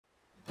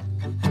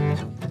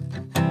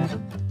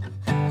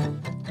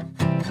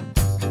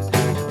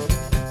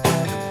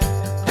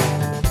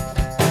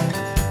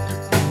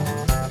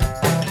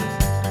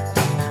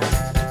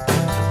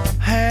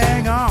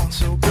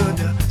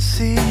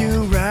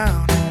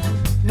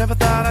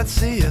Never thought I'd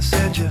see you,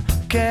 said you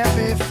can't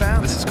be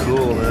found. This is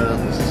cool,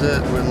 man. This is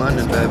it. We're in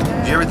London, babe.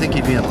 Did you ever think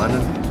you'd be in London?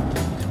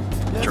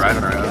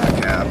 Driving around in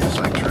a cab, just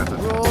like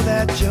tripping. Roll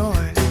that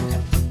joint.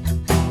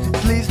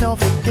 Please don't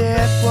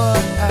forget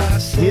what I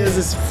said. He has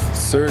this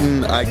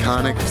certain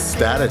iconic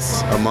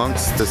status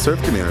amongst the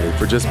surf community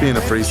for just being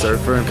a free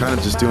surfer and kind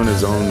of just doing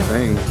his own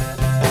thing.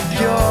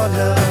 Your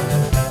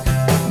love,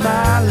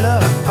 my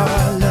love,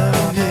 our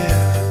love,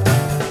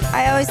 yeah.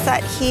 I always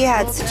thought he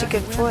had such a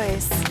good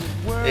voice.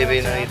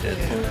 Maybe no, you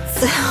didn't.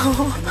 So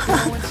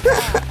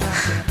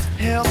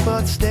help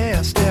but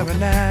stare,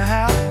 staring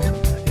out.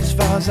 As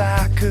far as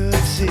I could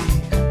see,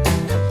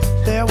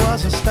 there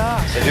was a star.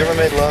 Have you ever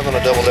made love on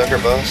a double-decker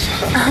bus?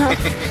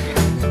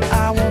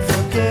 I won't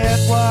forget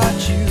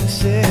what you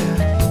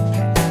said.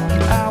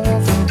 I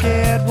won't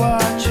forget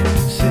what you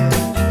said.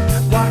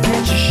 Why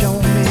can't you show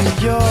me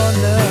your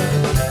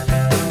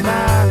love,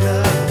 my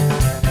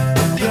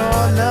love,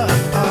 your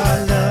love,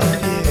 our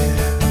love, yeah.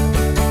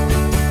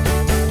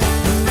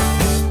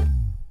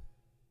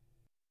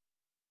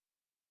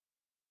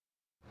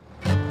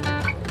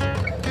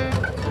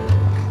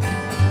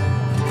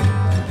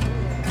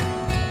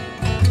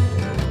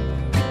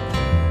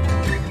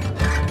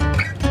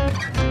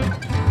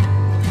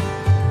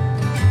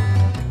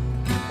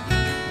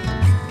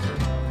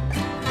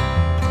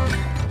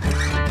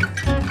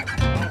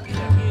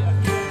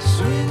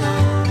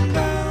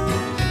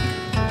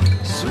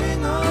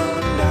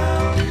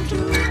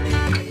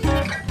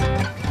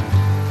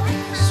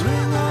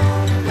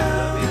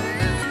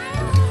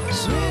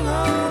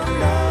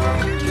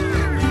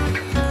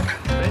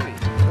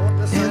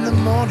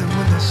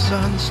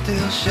 Sun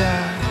still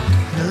shines,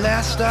 and the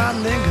last star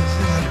lingers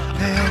in the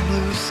pale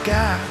blue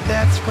sky.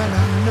 That's when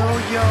I know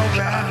you're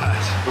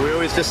right. We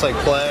always just like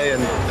play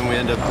and then we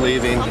end up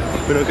leaving.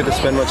 We don't get to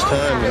spend much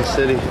time in the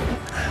city.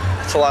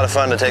 It's a lot of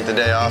fun to take the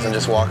day off and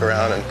just walk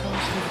around and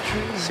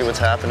see what's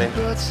happening.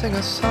 Birds sing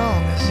a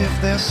song as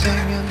if they're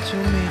singing to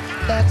me.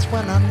 That's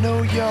when I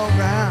know you're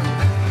around.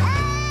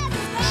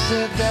 I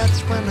said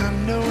that's when I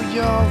know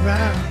you're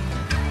around.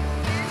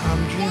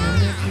 I'm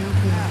dreaming if you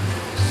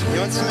will. You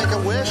want to make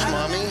a wish,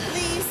 Mommy?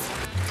 please.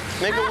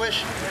 Make a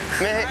wish.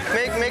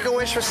 Make a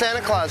wish for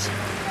Santa Claus.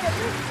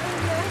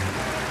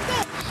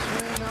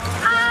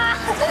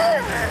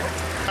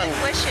 Good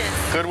wishes.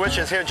 Good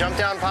wishes. Here, jump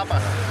down, Papa.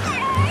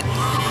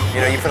 You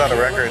know, you put out a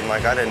record and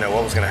like I didn't know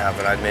what was going to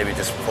happen. I'd maybe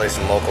just play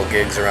some local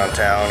gigs around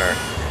town, or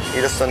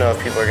you just don't know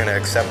if people are going to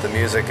accept the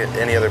music at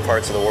any other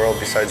parts of the world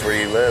besides where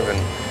you live.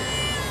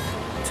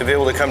 And to be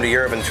able to come to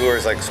Europe and tour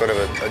is like sort of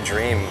a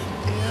dream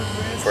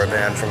for a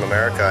band from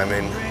America. I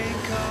mean,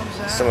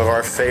 some of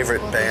our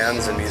favorite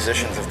bands and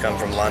musicians have come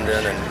from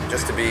London, and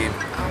just to be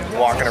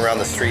walking around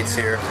the streets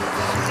here.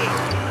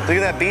 Look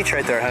at that beach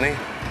right there, honey.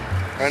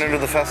 Right under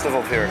the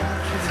festival pier.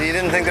 See, you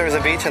didn't think there was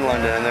a beach in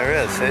London, and there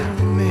is, see?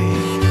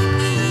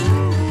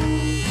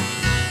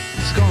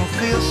 It's gonna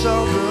feel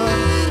so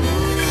good.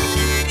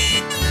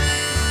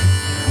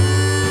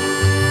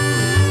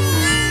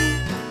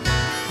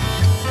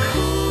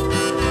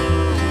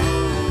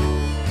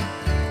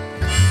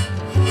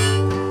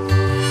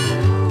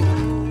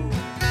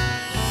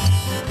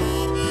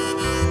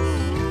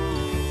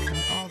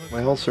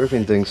 My whole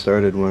surfing thing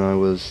started when I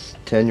was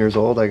 10 years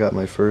old. I got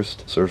my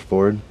first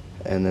surfboard,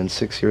 and then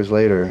 6 years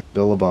later,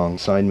 Billabong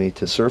signed me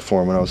to surf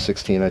for him. When I was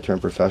 16, I turned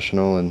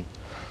professional, and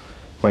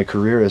my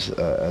career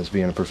as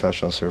being a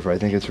professional surfer, I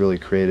think it's really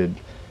created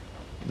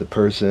the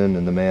person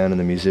and the man and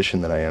the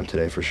musician that I am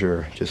today, for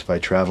sure. Just by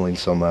traveling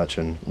so much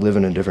and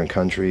living in different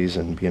countries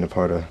and being a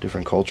part of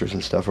different cultures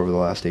and stuff over the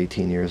last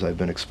 18 years, I've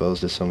been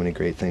exposed to so many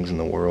great things in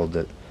the world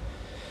that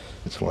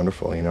it's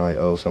wonderful. You know, I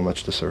owe so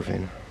much to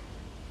surfing.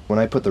 When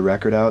I put the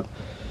record out,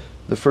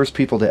 the first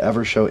people to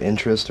ever show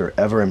interest or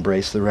ever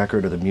embrace the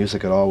record or the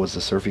music at all was the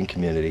surfing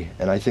community.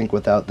 And I think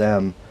without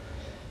them,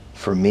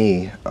 for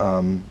me,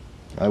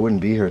 I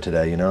wouldn't be here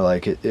today, you know?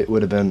 Like, it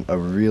would have been a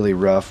really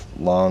rough,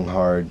 long,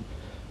 hard,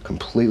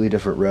 completely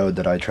different road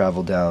that I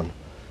traveled down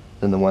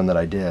than the one that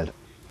I did.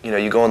 You know,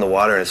 you go in the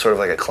water and it's sort of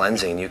like a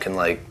cleansing. You can,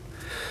 like,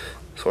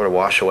 sort of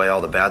wash away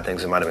all the bad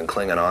things that might have been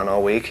clinging on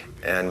all week.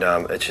 And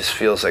it just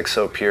feels like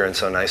so pure and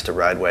so nice to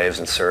ride waves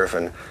and surf.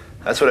 And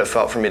that's what it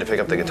felt for me to pick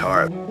up the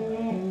guitar.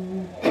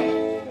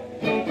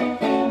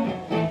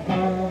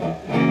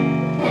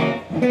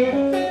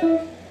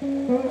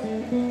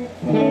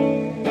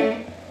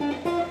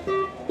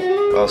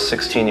 I was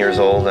 16 years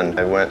old and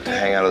I went to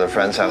hang out at a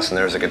friend's house and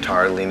there was a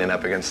guitar leaning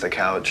up against the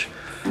couch.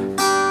 It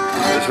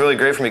was really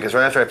great for me because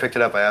right after I picked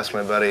it up, I asked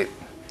my buddy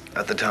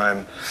at the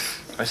time,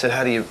 I said,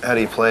 how do you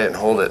play it and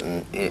hold it?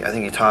 And I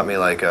think he taught me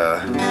like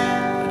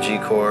a G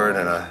chord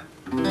and a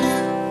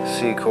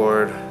C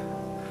chord,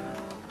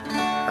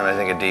 and I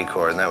think a D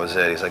chord, and that was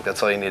it. He's like,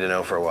 that's all you need to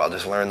know for a while,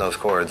 just learn those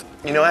chords.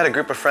 You know, I had a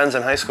group of friends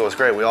in high school, it was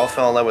great. We all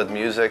fell in love with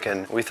music,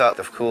 and we thought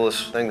the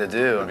coolest thing to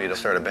do would be to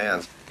start a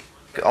band.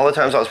 All the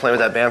times I was playing with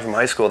that band from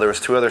high school, there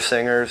was 2 other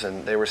singers,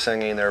 and they were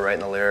singing, they were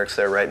writing the lyrics,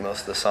 they were writing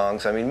most of the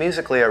songs. I mean,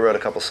 musically, I wrote a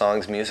couple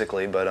songs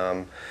musically, but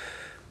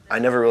I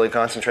never really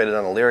concentrated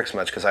on the lyrics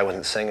much because I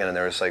wasn't singing, and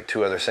there was like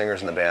 2 other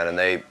singers in the band,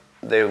 and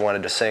they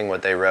wanted to sing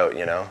what they wrote,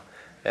 you know?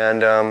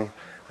 And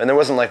there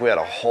wasn't like we had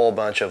a whole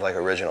bunch of like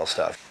original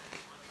stuff.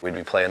 We'd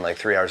be playing like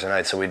 3 hours a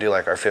night, so we'd do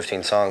like our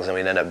 15 songs, and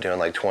we'd end up doing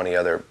like 20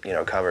 other, you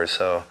know, covers.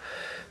 So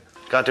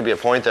it got to be a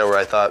point there where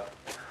I thought,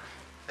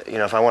 you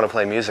know, if I want to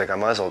play music, I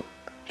might as well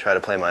try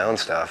to play my own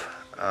stuff.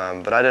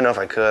 But I didn't know if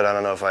I could. I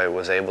don't know if I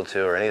was able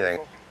to or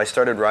anything. I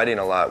started writing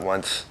a lot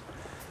once,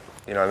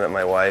 you know, I met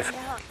my wife.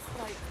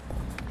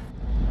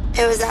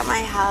 It was at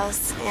my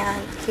house,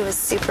 and he was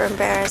super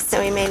embarrassed,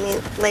 so he made me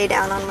lay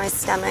down on my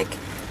stomach,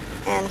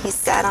 and he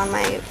sat on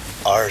my...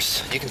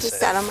 Arse, you can say. He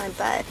sat on my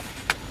butt,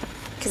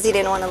 because he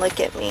didn't want to look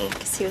at me,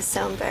 because he was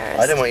so embarrassed.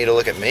 I didn't want you to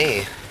look at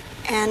me.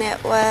 And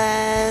it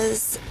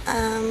was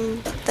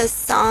the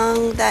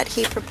song that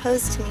he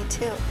proposed to me,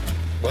 too.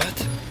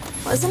 What?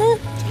 Wasn't it?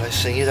 Did I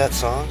sing you that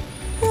song?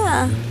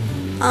 Yeah,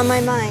 On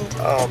My Mind.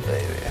 Oh,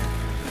 baby.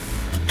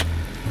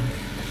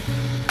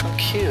 How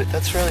cute.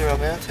 That's really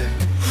romantic.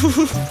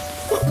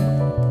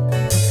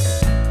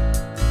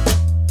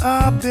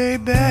 Oh,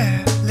 baby,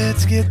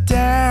 let's get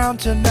down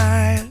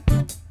tonight.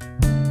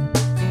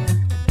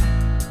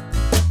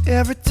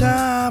 Every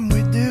time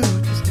we do,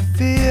 just it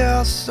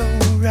feels so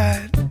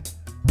right.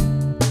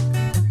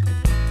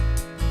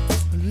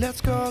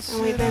 Let's go.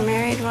 And we've been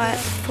married, what,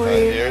 4 5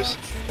 years? years?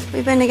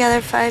 We've been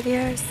together 5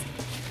 years.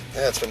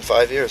 Yeah, it's been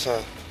 5 years,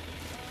 huh?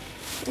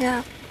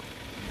 Yeah.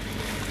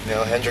 You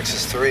know, Hendrix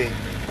is 3.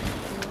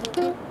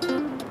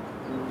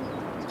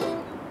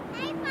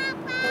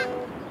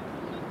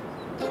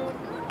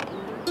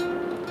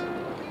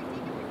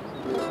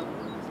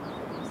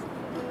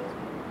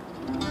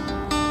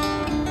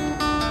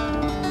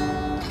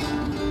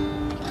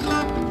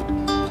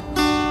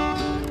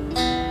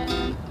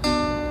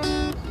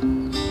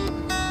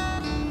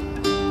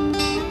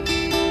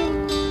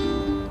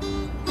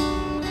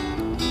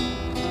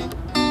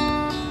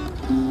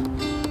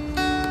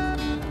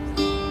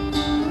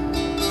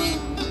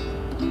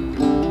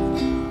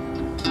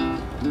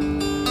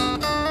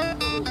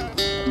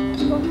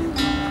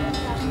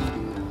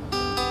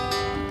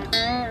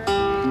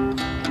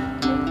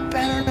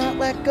 Better not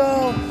let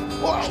go.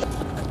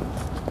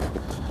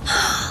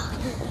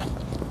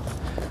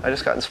 I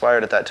just got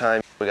inspired at that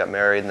time. We got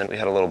married, and then we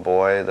had a little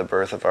boy, the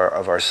birth of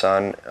our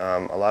son.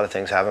 A lot of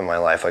things happened in my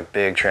life, like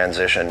big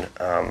transition.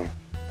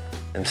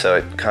 And so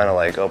it kind of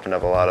like opened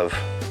up a lot of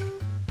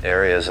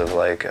areas of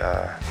like,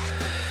 I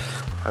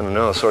don't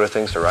know, sort of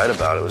things to write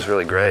about. It was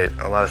really great.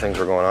 A lot of things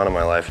were going on in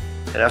my life.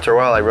 And after a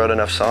while, I wrote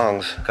enough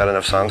songs, got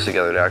enough songs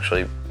together to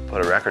actually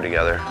put a record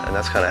together. And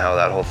that's kind of how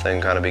that whole thing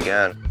kind of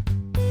began.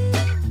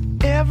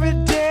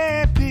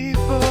 Everyday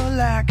people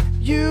like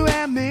you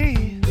and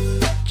me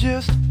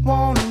just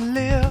wanna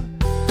live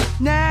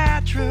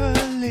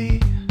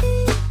naturally.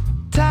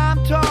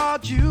 Time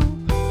told you,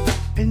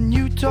 and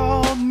you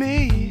told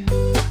me,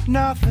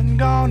 nothing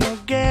gonna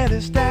get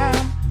us down.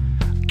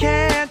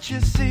 Can't you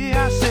see?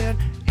 I said,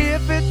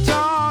 if it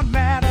don't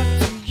matter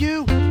to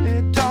you,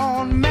 it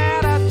don't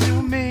matter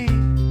to me.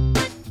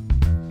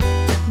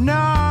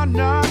 No,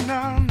 no,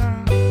 no,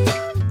 no.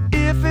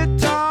 If it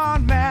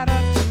don't matter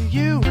to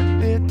you,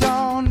 it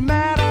don't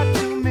matter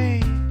to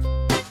me.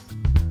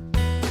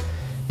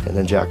 And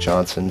then Jack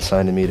Johnson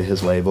signed me to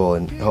his label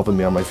and helping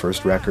me on my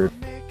first record.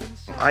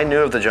 I knew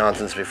of the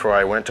Johnsons before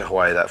I went to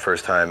Hawaii that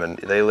first time, and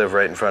they live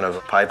right in front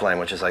of Pipeline,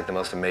 which is like the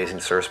most amazing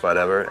surf spot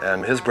ever.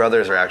 And his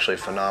brothers are actually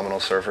phenomenal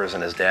surfers,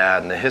 and his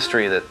dad, and the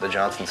history that the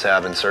Johnsons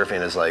have in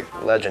surfing is like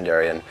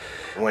legendary. And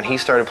when he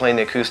started playing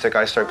the acoustic,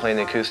 I started playing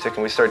the acoustic,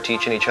 and we started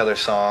teaching each other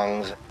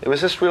songs. It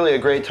was just really a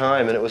great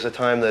time, and it was a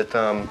time that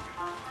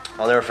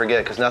I'll never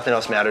forget, because nothing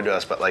else mattered to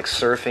us but like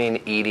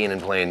surfing, eating,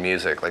 and playing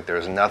music. Like there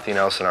was nothing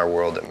else in our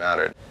world that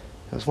mattered.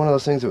 It was one of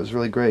those things that was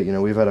really great. You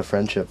know, we've had a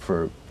friendship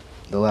for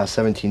the last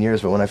 17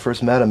 years, but when I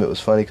first met him, it was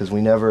funny because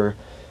we never,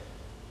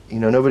 you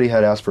know, nobody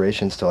had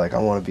aspirations to like, I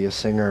want to be a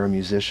singer or a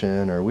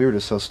musician, or we were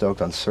just so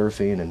stoked on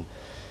surfing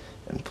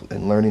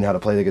and learning how to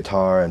play the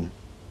guitar. And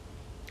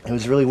it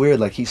was really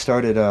weird. Like he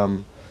started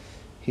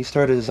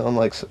his own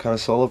like kind of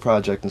solo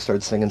project and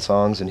started singing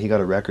songs, and he got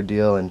a record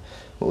deal. And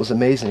what was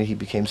amazing, he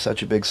became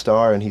such a big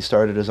star, and he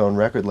started his own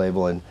record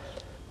label, and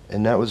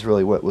that was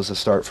really what was a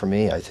start for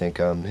me. I think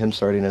him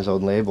starting his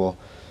own label.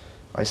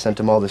 I sent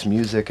him all this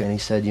music, and he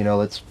said, you know,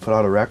 let's put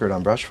out a record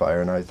on Brushfire.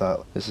 And I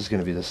thought, this is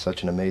going to be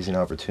such an amazing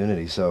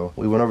opportunity. So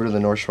we went over to the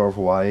North Shore of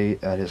Hawaii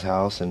at his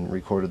house and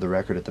recorded the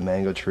record at the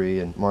Mango Tree.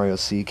 And Mario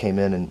C. came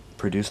in and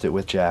produced it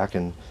with Jack.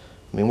 And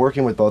I mean,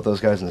 working with both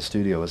those guys in the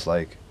studio was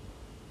like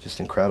just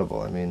incredible.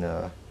 I mean,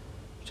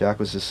 Jack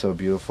was just so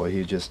beautiful.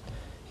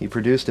 He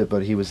produced it,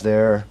 but he was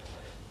there.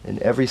 And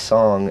every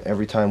song,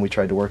 every time we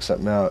tried to work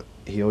something out,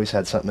 he always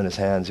had something in his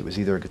hands. It was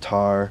either a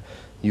guitar,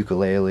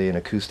 ukulele, an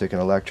acoustic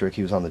and electric.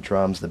 He was on the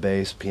drums, the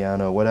bass,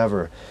 piano,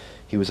 whatever.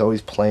 He was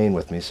always playing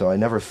with me, so I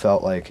never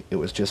felt like it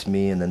was just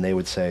me and then they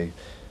would say,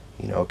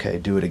 you know, okay,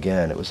 do it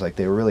again. It was like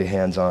they were really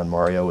hands-on.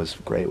 Mario was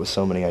great with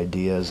so many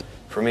ideas.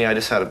 For me, I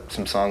just had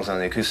some songs on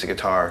the acoustic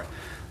guitar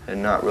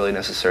and not really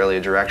necessarily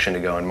a direction to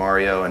go, and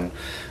Mario and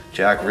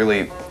Jack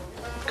really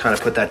kind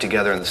of put that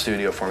together in the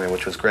studio for me,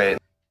 which was great.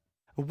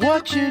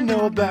 What you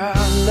know about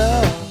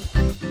love?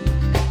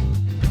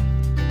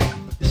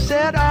 You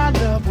said our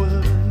love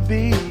would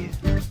be.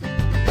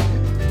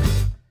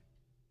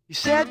 You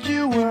said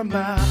you were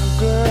my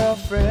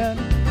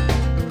girlfriend,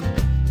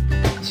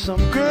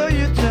 some girl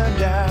you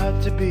turned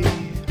out to be.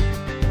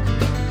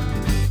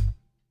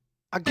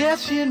 I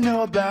guess you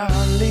know about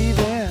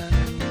leaving,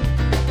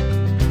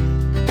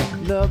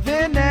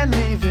 loving and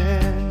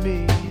leaving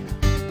me.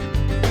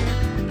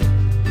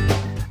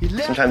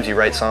 Sometimes you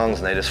write songs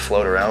and they just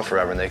float around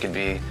forever, and they could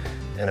be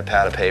in a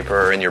pad of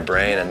paper or in your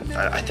brain, and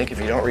I think if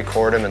you don't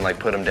record them and like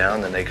put them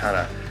down, then they kind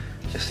of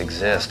just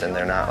exist and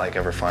they're not like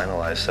ever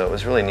finalized. So it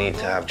was really neat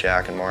to have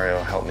Jack and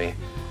Mario help me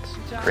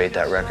create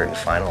that record and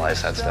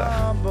finalize that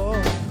stuff.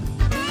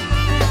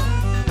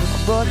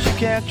 But you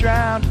can't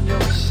drown in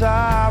your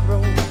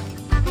sorrow,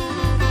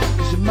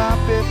 'cause it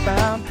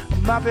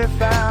might be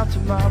found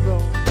tomorrow.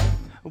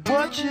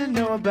 What you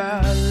know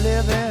about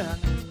living?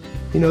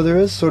 You know, there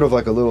is sort of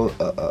like a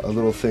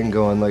little thing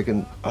going, like,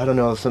 and I don't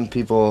know, some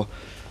people,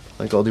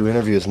 like, I'll do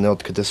interviews and they'll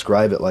could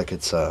describe it like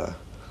it's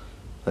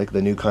like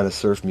the new kind of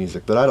surf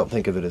music, but I don't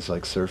think of it as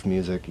like surf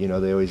music. You know,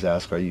 they always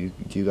ask, do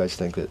you guys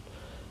think that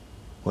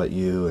what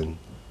you and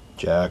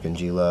Jack and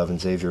G Love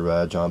and Xavier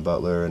Rudd, John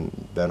Butler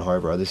and Ben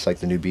Harper, are this like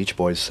the new Beach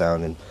Boys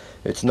sound? And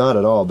it's not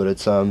at all, but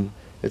it's one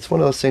of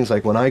those things,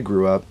 like when I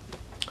grew up,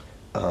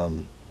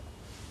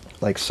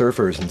 like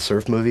surfers and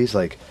surf movies,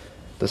 like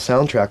the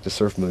soundtrack to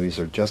surf movies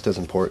are just as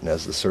important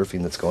as the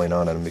surfing that's going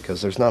on in them,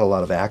 because there's not a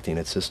lot of acting.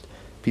 It's just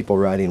people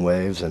riding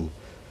waves, and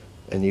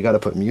you got to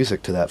put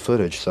music to that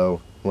footage. So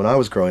when I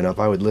was growing up,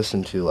 I would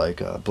listen to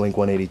like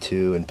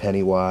Blink-182 and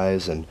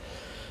Pennywise, and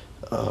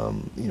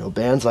you know,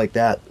 bands like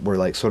that were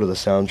like sort of the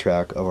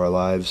soundtrack of our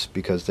lives,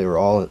 because they were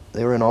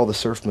in all the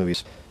surf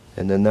movies,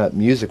 and then that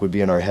music would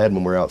be in our head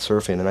when we're out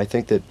surfing. And I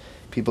think that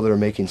people that are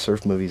making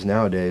surf movies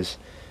nowadays,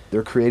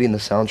 they're creating the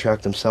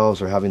soundtrack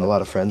themselves, or having a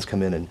lot of friends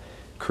come in and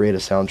create a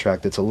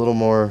soundtrack that's a little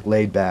more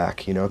laid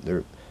back. You know,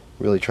 they're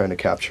really trying to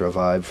capture a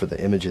vibe for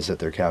the images that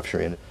they're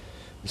capturing.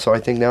 So I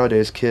think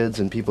nowadays kids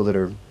and people that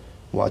are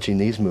watching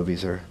these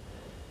movies are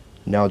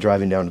now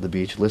driving down to the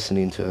beach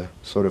listening to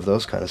sort of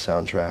those kind of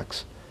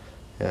soundtracks.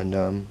 And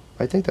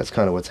I think that's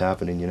kind of what's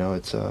happening, you know.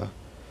 It's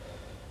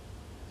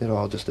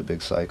all just a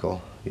big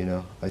cycle, you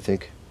know. I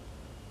think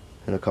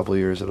in a couple of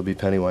years it'll be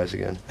Pennywise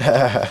again.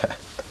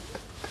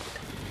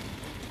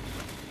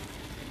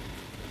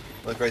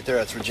 Look right there,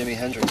 that's where Jimi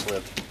Hendrix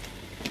lived.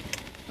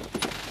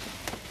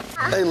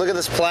 Hey, look at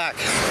this plaque.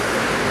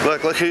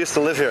 Look who used to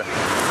live here.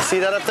 See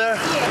that up there?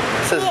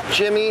 It says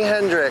Jimi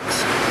Hendrix.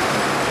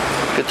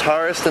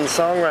 Guitarist and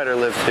songwriter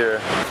lived here.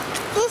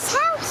 This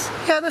house?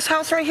 Yeah, this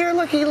house right here.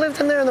 Look, he lived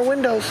in there in the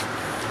windows.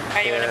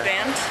 Are you in a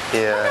band?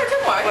 Yeah.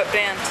 What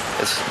band?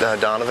 It's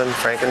Donavon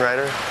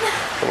Frankenreiter.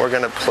 And we're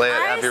going to play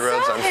at Abbey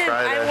Roads on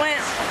Friday. I went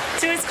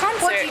to his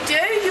concert. What do you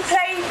do? You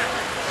play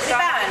the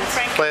band?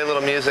 Play a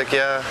little music,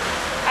 yeah.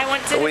 I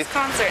went to his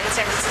concert in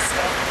San Francisco.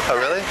 Oh,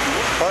 really?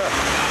 Wow.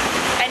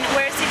 And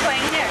where is he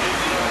playing here?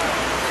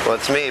 Well,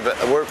 it's me, but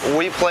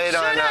we played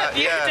on,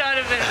 You're yeah.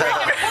 Donavon.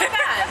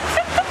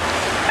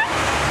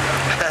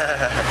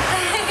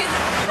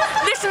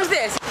 Listen to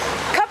this.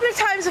 A couple of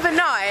times of a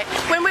night,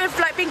 when we've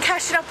like been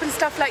cashing up and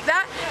stuff like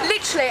that,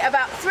 literally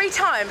about 3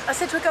 times, I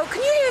said to a girl,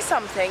 "Can you hear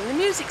something? The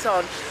music's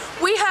on."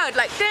 We heard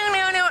like,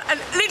 and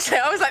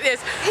literally I was like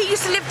this. He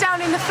used to live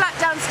down in the flat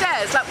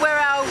downstairs, like where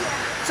our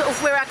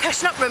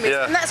cashing up room is,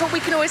 Yeah. and that's what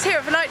we can always hear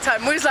at night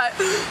time. We was like,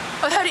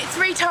 I heard it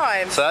 3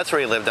 times. So that's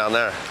where you live down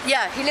there?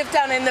 Yeah, he lived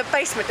down in the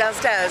basement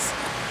downstairs.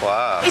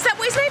 Wow. Is that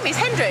what his name is?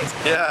 Hendrix?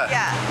 Yeah.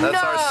 Yeah. That's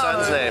our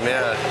son's name,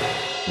 yeah.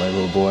 My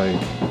little boy,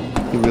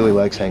 he really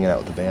likes hanging out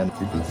with the band.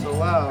 It's so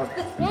loud.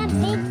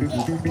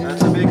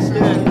 That's a big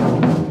stick.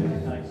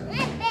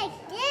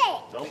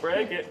 Don't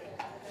break it.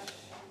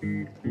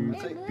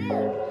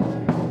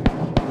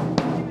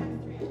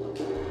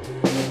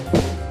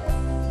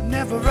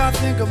 Whenever I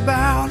think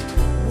about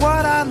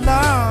what I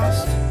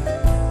lost,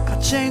 I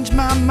change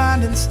my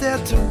mind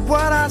instead to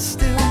what I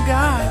still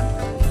got.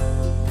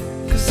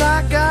 'Cause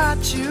I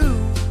got you.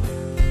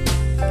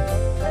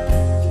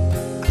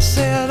 I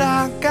said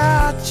I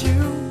got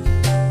you.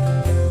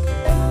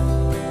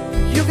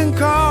 You can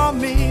call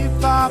me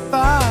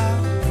Papa,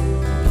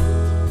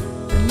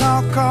 and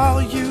I'll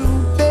call you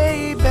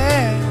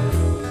baby.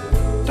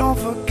 Don't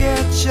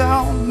forget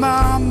your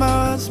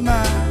mama's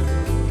mine,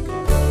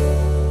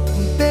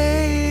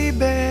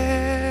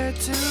 baby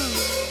too.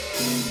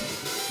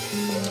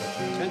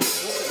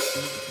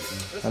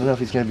 I don't know if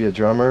he's going to be a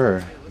drummer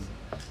or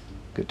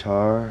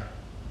guitar,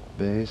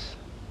 bass.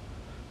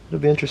 It'll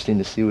be interesting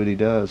to see what he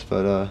does,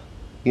 but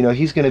you know,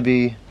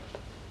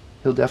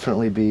 he'll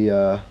definitely be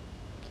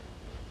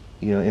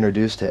you know,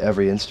 introduced to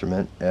every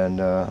instrument,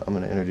 and I'm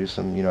going to introduce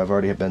him. You know, I've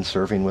already been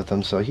surfing with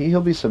him, so he'll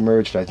be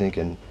submerged, I think,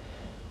 in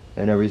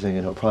everything,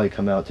 and he'll probably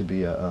come out to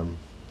be a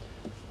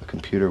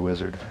computer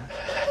wizard.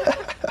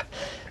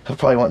 He'll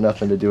probably want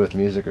nothing to do with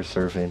music or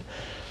surfing,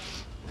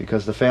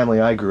 because the family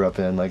I grew up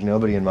in, like,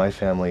 nobody in my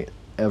family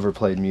ever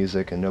played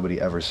music and nobody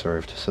ever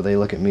surfed. So they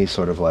look at me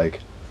sort of like,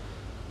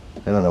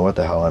 I don't know what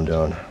the hell I'm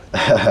doing.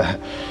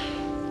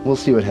 We'll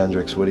see what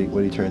Hendrix, what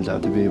he turns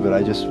out to be, but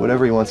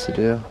whatever he wants to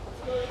do,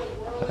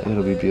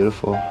 it'll be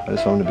beautiful. I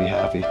just want him to be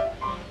happy.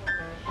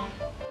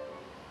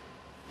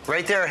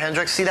 Right there,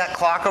 Hendrix, see that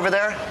clock over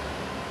there?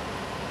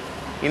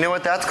 You know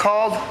what that's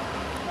called?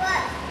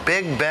 What?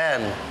 Big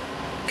Ben.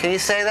 Can you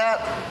say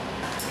that?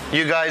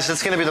 You guys,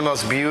 it's gonna be the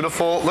most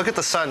beautiful, look at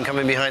the sun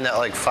coming behind that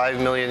like 5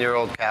 million year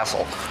old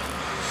castle.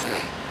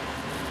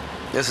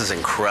 This is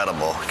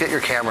incredible. Get your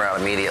camera out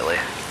immediately.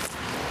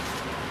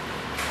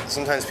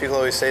 Sometimes people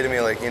always say to me,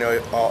 like, you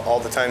know, all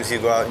the times you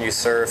go out and you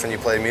surf and you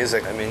play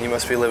music, I mean, you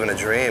must be living a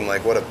dream.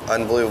 Like, what an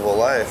unbelievable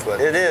life.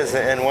 But it is,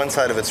 and one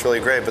side of it's really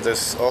great, but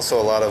there's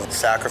also a lot of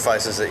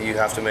sacrifices that you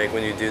have to make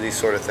when you do these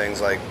sort of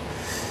things. Like,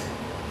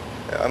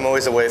 I'm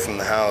always away from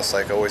the house,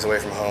 like always away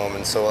from home,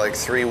 and so like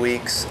 3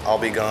 weeks I'll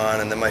be gone,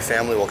 and then my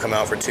family will come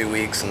out for 2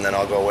 weeks, and then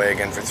I'll go away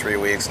again for 3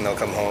 weeks, and they'll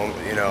come home.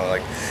 You know,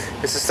 like,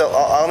 it's just,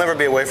 I'll never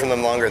be away from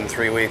them longer than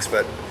 3 weeks,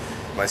 but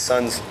my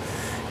son's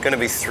gonna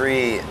be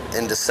 3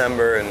 in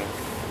December, and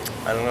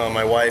I don't know,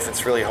 my wife,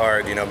 it's really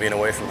hard, you know, being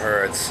away from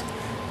her.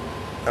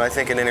 And I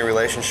think in any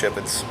relationship,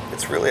 it's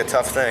really a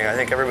tough thing. I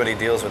think everybody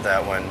deals with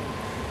that when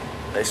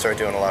they start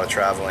doing a lot of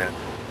traveling.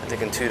 I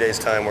think in 2 days'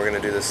 time, we're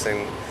gonna do this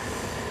thing.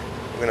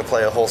 We're gonna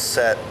play a whole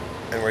set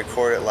and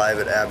record it live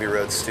at Abbey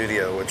Road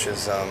Studio, which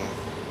is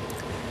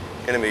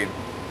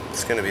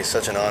it's gonna be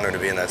such an honor to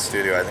be in that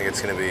studio. I think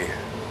it's gonna be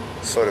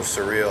sort of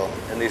surreal.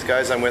 And these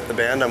guys I'm with, the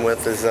band I'm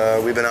with,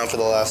 we've been out for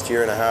the last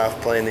year and a half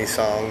playing these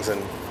songs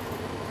and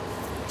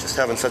just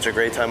having such a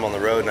great time on the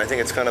road. And I think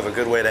it's kind of a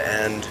good way to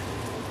end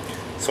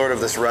sort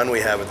of this run we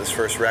have with this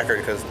first record,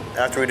 because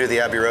after we do the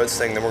Abbey Roads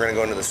thing, then we're gonna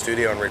go into the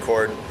studio and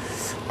record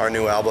our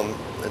new album.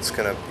 It's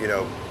gonna, you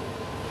know,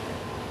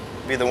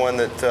 be the one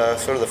that,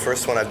 sort of the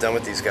first one I've done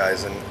with these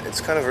guys, and it's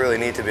kind of really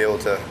neat to be able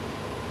to,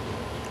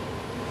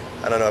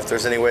 I don't know if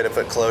there's any way to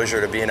put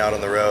closure to being out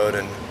on the road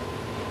and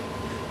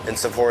in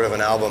support of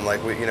an album.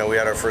 Like, we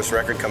had our first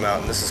record come out,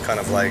 and this is kind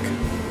of like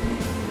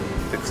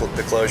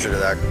the closure to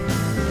that.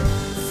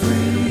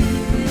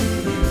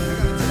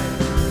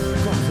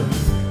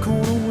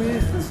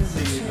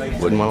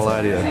 Wouldn't want to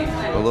lie to you.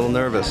 I'm a little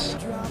nervous.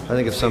 I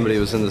think if somebody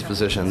was in this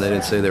position, they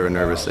didn't say they were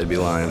nervous, they'd be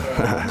lying.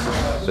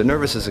 But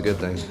nervous is a good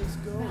thing.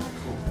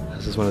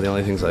 This is one of the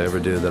only things I ever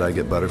do that I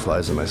get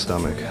butterflies in my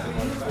stomach.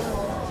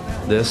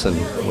 This, and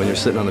when you're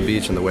sitting on the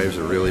beach and the waves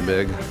are really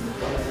big,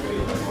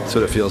 that's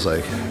what it feels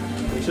like.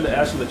 We should have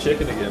asked for the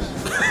chicken again.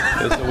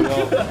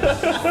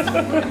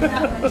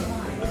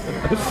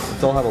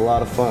 Let's all have a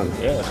lot of fun.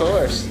 Yeah, of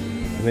course.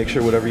 Make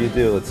sure whatever you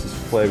do, let's just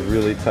play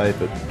really tight,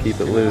 but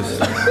keep it loose.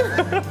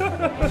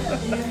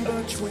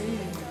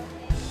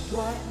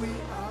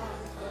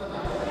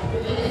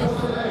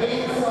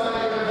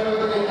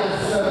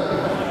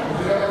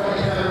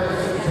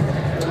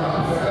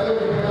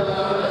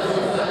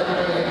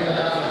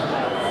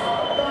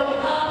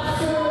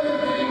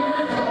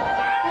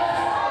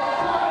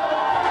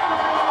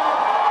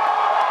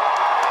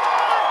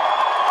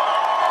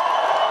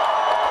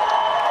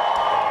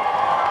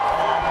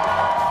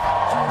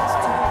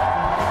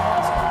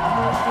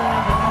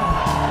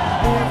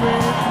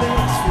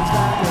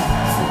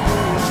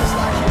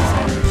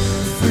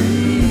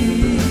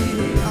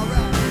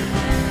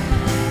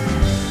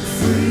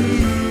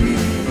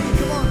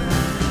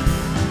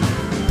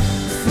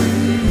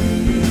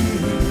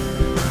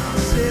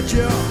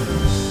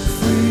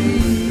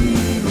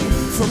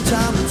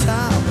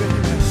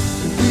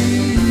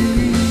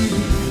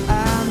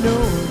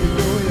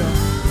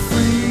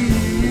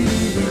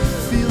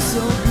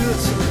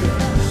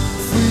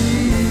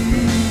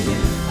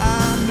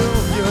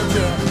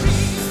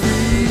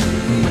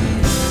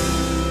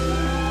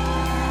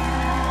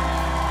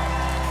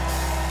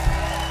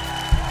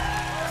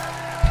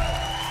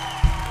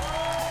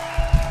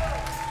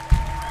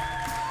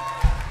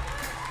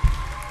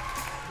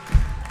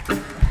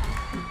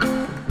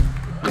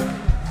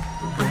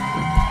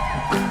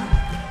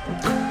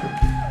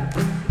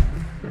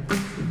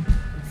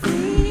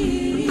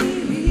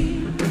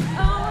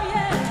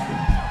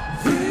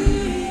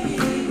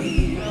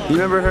 You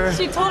remember her?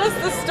 She told us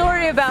the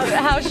story about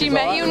how she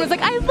met you and was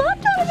like, I love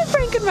Donavon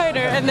Frankenreiter.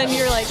 And then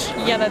you're like,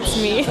 yeah, that's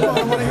me.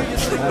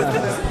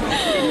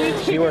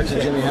 She works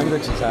at Jimi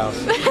Hendrix's house.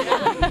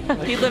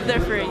 He lived there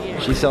for a year.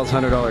 She sells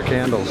 $100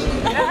 candles.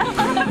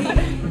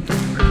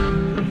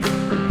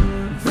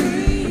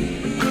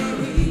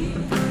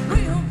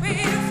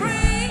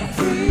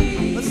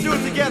 Let's do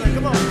it together,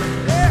 come on.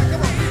 Yeah,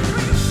 come on.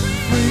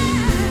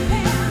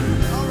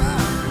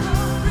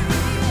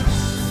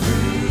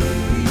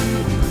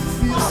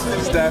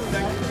 Steph,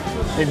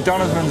 in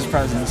Donavon's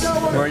presence,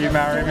 will you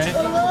marry me?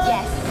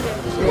 Yes.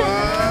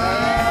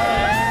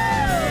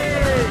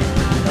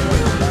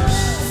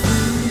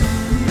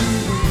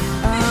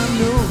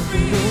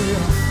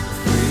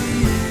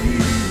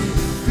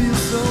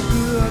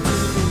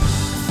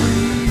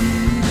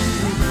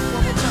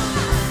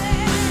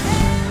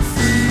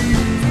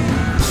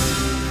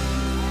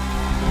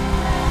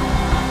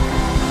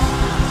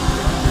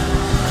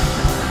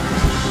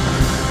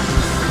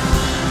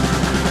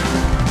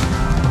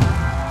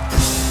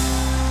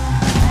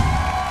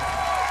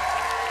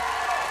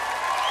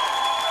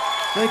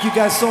 Thank you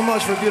guys so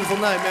much for a beautiful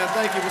night, man.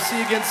 Thank you. We'll see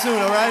you again soon,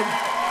 all right?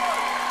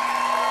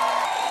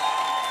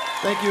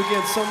 Thank you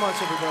again so much,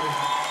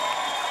 everybody.